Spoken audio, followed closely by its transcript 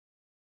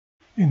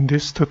In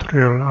this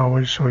tutorial, I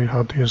will show you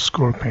how to use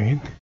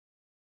ScrollPane.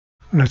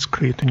 Let's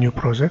create a new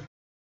project.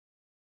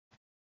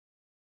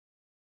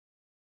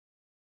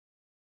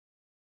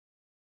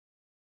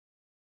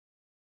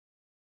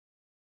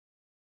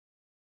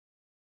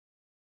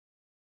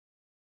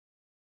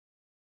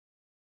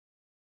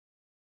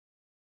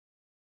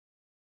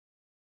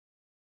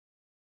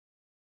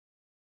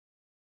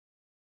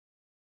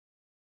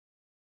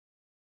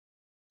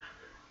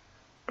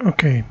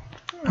 Okay,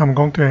 I'm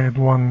going to add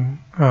one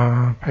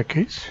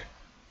package.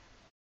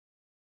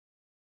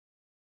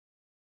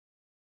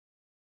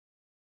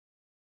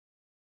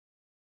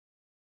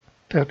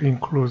 That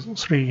includes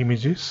 3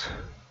 images.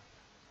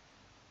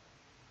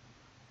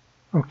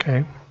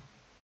 Okay.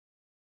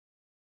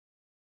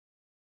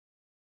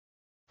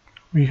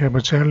 We have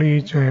a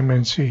jelly, jam,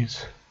 and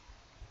cheese.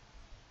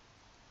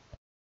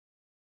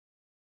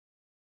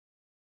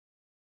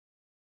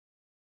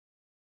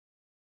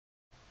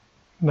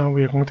 Now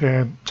we are going to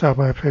add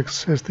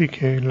JavaFX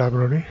Sdk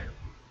Library.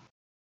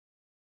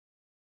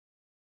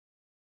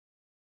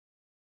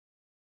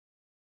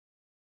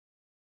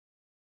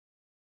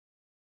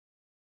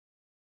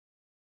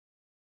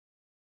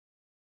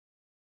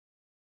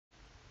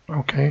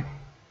 Okay.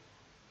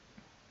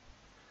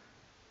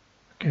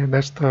 Okay,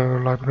 that's the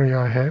library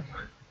I have.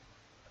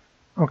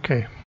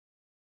 Okay.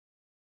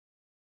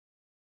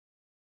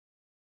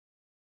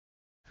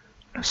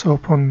 Let's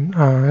open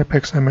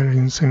fxml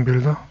in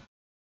SceneBuilder.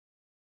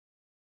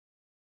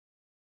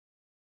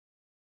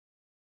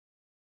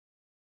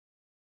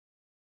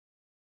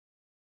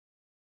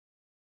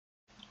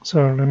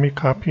 So let me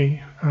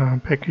copy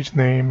package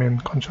name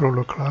and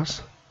controller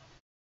class.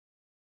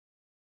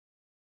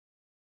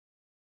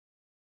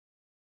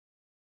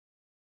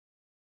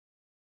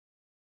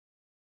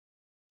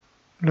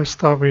 Let's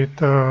start with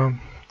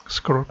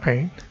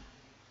ScrollPane.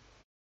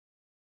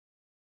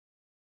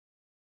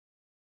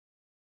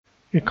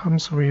 It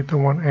comes with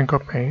one anchor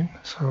pane,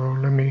 so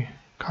let me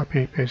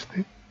copy paste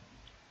it.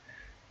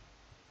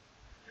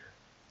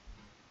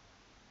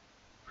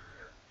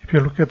 If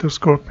you look at the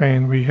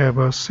ScrollPane, we have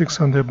a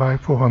 600 by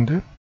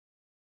 400.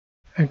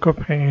 Anchor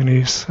pane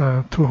is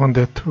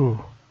 200 to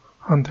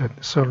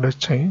 100, so let's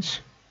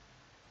change.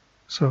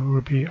 So it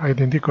will be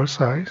identical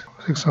size,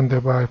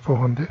 600 by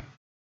 400.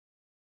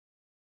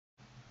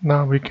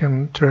 Now we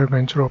can drag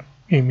and drop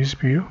image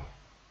view.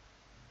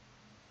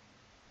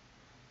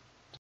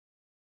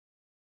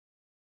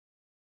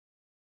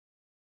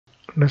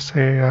 Let's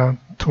say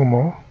 2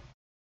 more.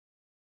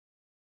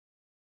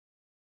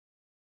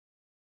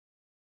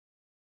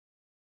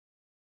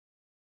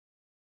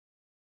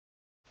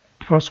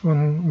 First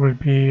one will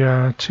be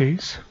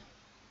cheese.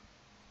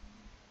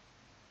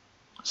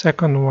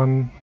 Second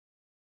one,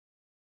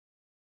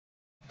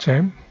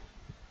 jam.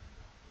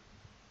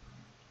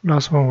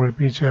 Last one will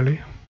be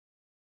jelly.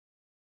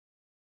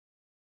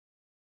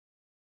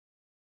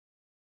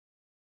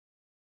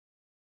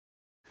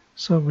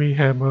 So we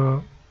have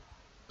a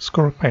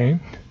ScrollPane.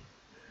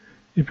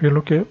 If you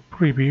look at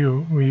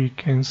preview, we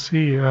can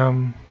see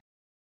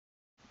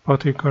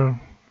vertical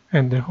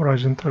and the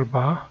horizontal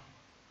bar,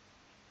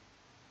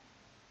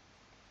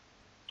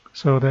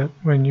 so that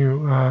when you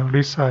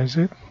resize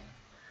it,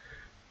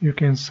 you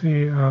can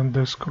see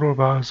the scroll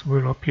bars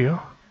will appear.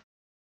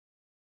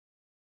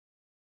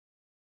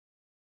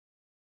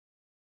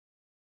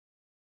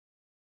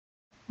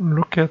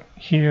 Look at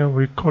here,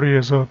 we call it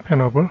as a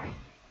paneable.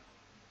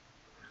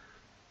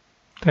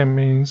 That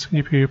means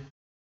if you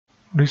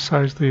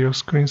resize your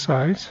screen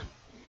size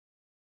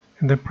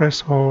and then press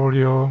hold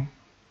your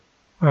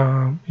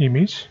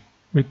image,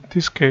 with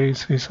this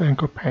case is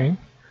anchor pane,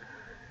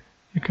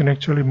 you can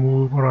actually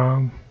move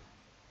around.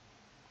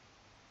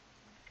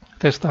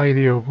 That's the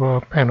idea of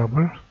a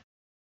paneable.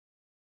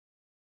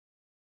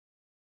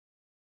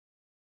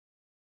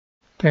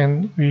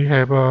 Then we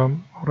have a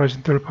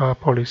horizontal bar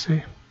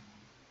policy.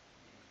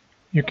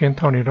 You can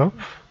turn it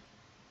off,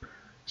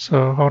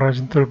 so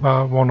horizontal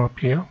bar won't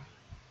appear.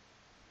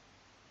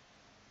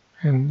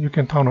 And you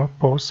can turn off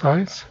both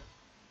sides.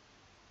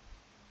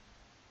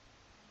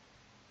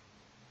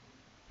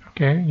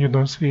 Okay, you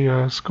don't see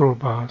scroll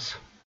bars.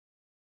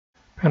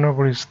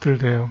 Paneable is still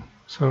there,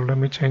 so let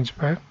me change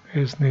back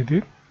as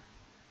needed.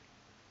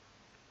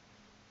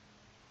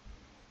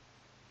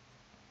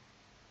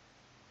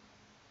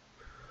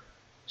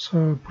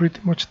 So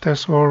pretty much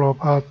that's all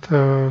about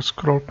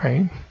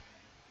ScrollPane.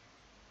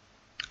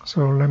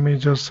 So let me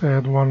just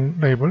add one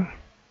label,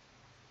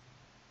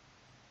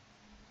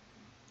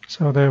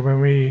 so that when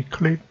we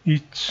click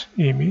each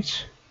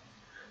image,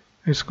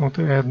 it's going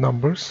to add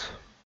numbers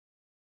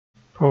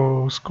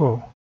for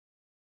score.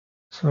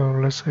 So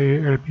let's say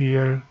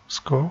LBL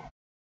score.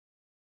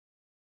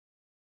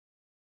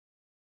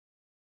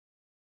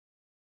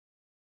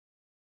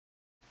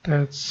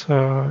 That's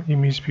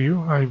image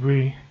view,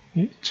 ivory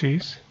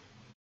cheese.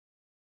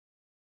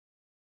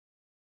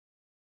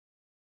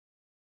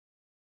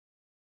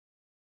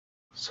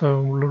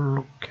 So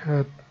look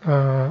at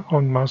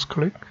on mouse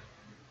click,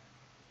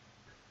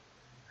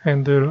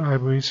 handle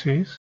ivory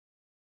cheese.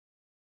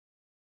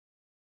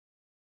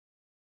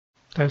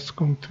 That's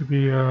going to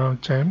be a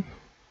gem,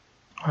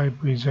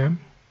 IV gem.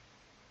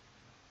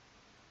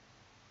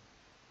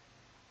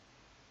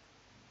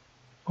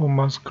 On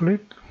mouse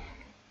click,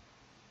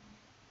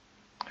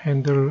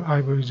 handle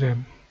IV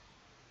gem.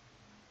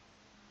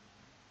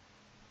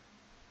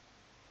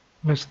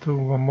 Let's do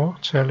one more,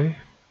 jelly,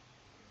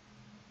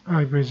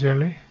 IV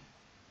jelly.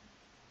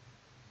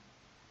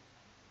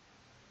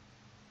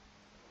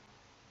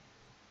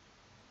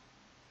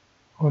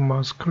 On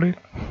mouse click,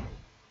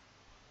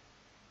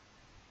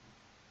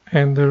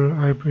 handle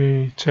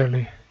IV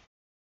jelly.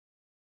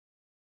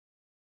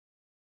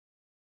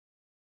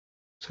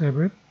 Save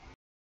it.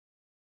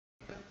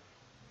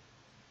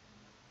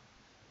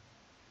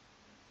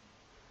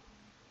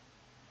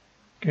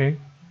 Okay,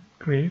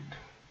 create.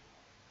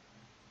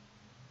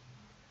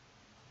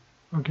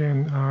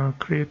 Again,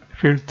 create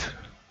field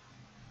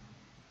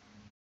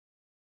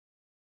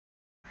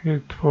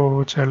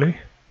for jelly.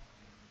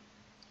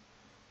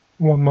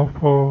 One more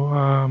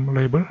for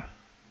label.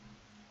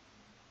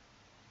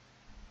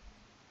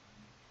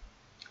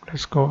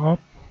 Let's go up.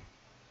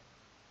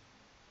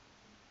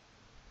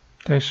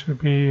 There should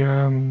be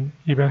event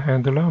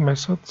handler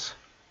methods.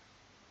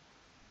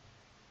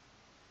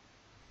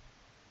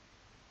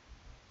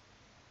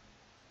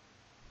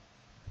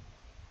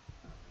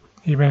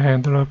 Event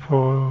handler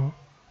for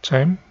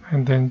gem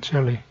and then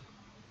jelly.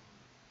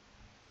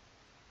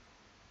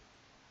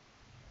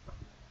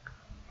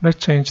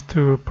 Let's change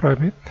to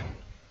private.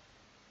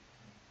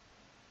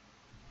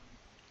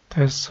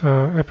 There's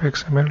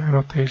fxml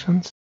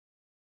annotations.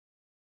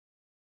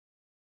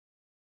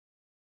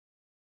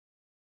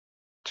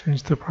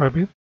 Change to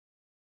private.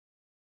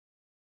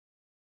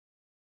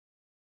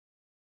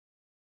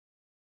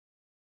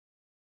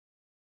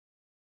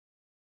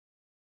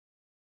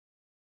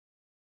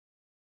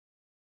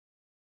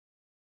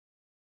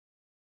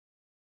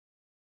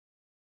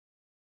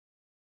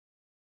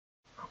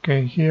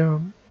 Okay,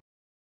 here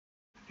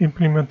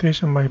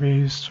implementation might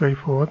be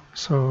straightforward,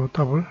 so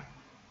double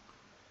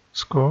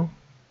score,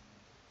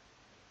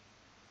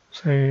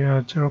 say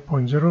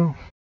 0.0,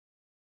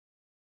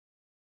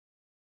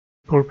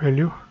 default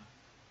value.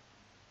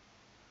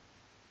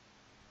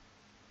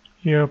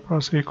 Here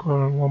plus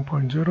equal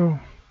 1.0.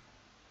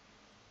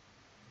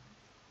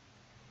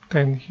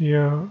 Then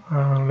here,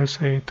 let's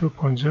say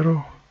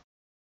 2.0.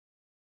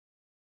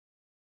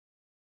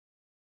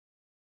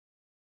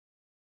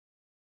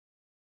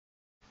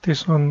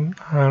 This one,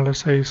 let's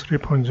say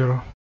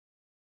 3.0.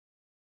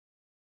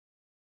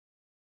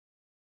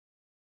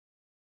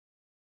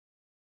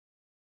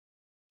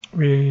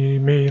 We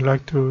may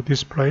like to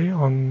display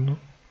on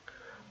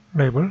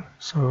label,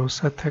 so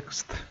set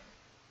text,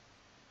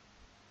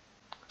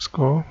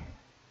 score,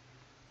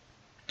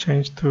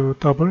 change to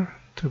double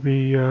to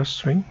be a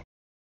string.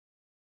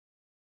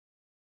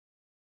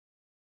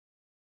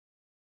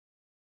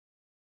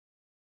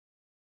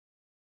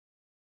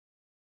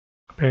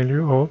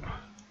 Value of,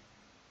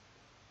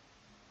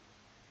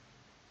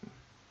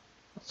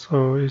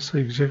 so it's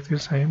exactly the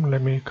same.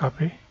 Let me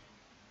copy,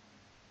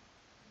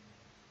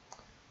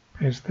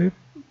 paste it,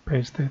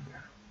 paste it.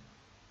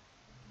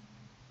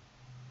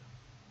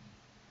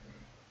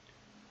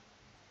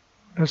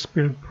 Let's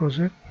build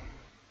project.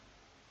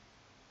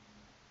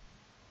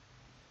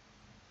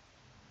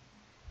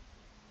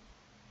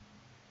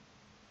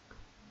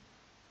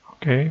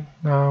 Okay,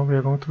 now we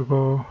are going to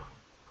go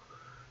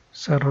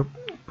set up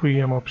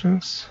VM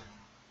options.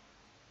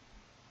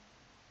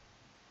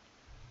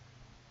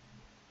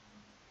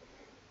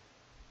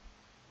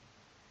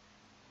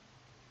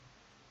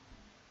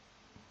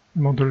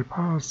 Module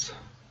path.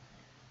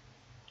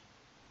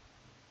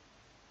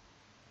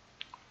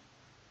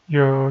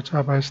 Your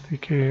Javafx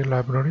Sdk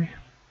library.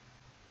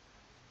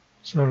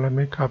 So let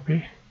me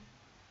copy,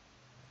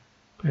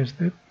 paste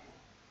it,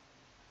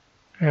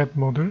 add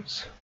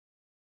modules.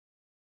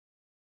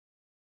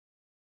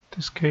 In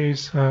this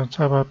case,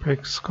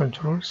 JavaFX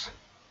controls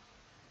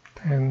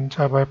and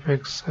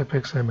javafx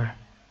fxml.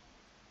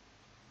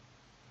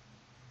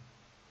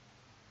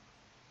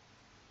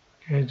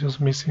 Okay, just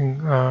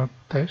missing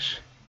dash.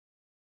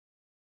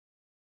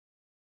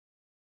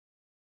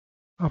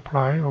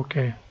 Apply,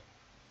 okay.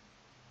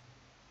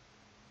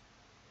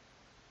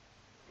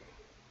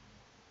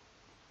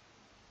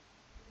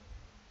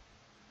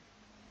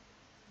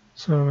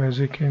 So as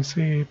you can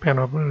see, Pane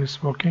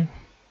is working.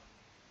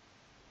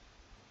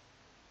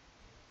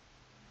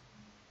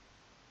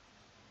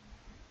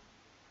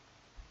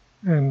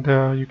 And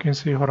you can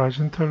see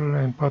horizontal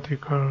and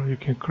vertical, you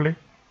can click,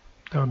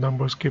 the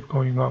numbers keep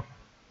going up.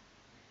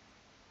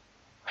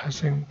 I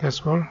think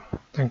that's all.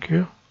 Thank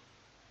you.